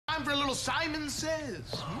time for a little Simon Says.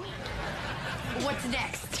 What's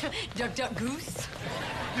next? Duck, duck, goose?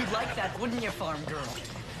 You'd like that, wouldn't you, farm girl?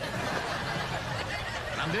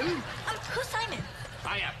 London? Who's Simon?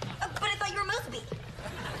 I am. But I thought you were Mosby.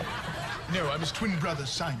 No, I'm his twin brother,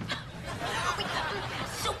 Simon. Wait,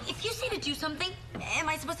 so if you say to do something, am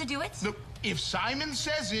I supposed to do it? Look, if Simon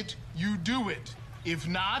says it, you do it. If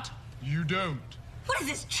not, you don't. What is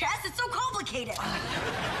this, chess? It's so complicated.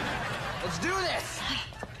 Let's do this.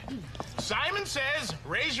 Simon says,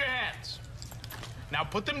 raise your hands. Now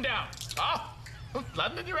put them down. Oh,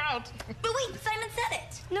 London, you're out. But wait, Simon said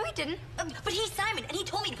it. No, he didn't. But he's Simon, and he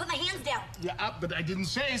told me to put my hands down. Yeah, but I didn't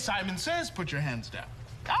say Simon says put your hands down.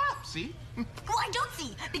 Ah, see? Well, I don't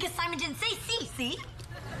see, because Simon didn't say see?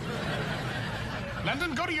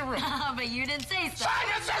 London, go to your room. But you didn't say so.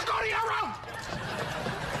 Simon says go to your room!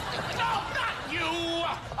 No, not you!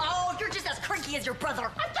 Oh, you're just as cranky as your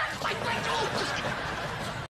brother. That's my friend, too!